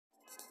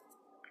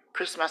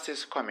Christmas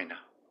is coming.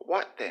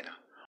 What then?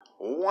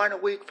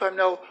 1 week from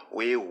now,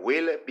 we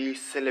will be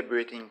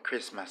celebrating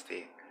Christmas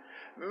Day.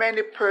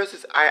 Many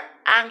persons are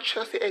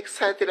anxiously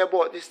excited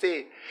about this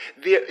day.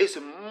 There is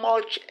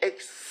much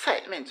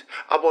excitement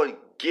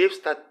about gifts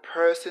that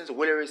persons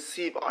will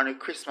receive on a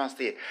Christmas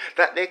Day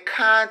that they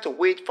can't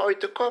wait for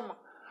it to come.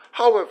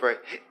 However,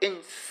 in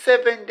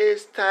 7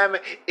 days' time,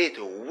 it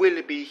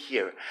will be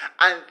here,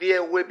 and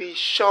there will be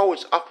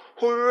shouts of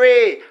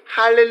hooray,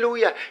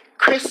 hallelujah,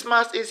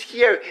 Christmas is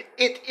here,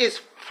 it is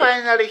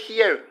finally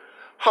here.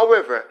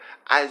 However,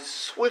 as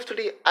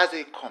swiftly as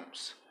it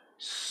comes,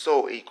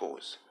 so it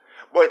goes.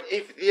 But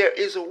if there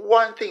is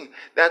one thing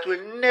that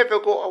will never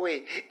go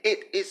away,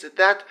 it is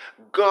that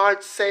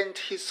God sent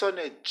His Son,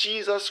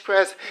 Jesus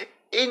Christ,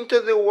 into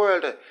the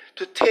world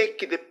to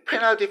take the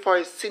penalty for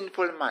a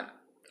sinful man.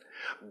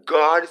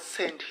 God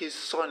sent His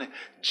Son,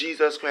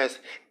 Jesus Christ,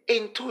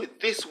 into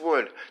this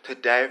world to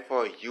die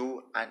for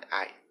you and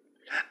I.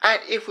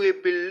 And if we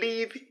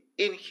believe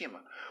in Him,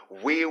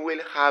 we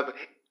will have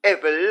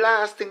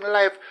everlasting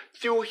life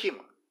through Him.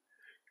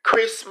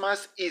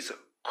 Christmas is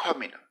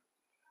coming.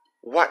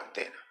 What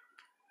then?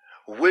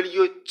 Will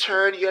you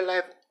turn your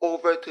life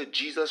over to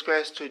Jesus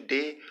Christ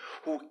today,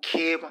 who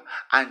came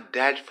and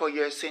died for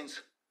your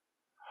sins?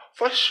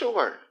 For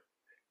sure,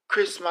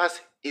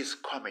 Christmas is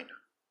coming.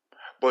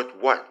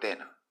 But what then?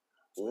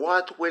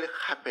 What will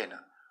happen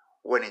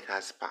when it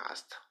has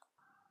passed?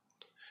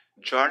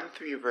 John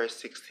 3 verse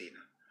 16.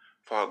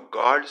 For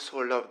God so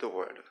loved the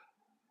world,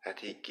 that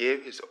He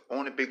gave His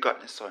only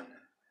begotten Son,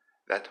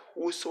 that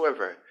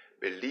whosoever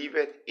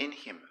believeth in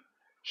Him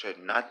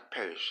should not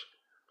perish,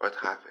 but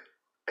have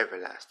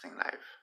everlasting life.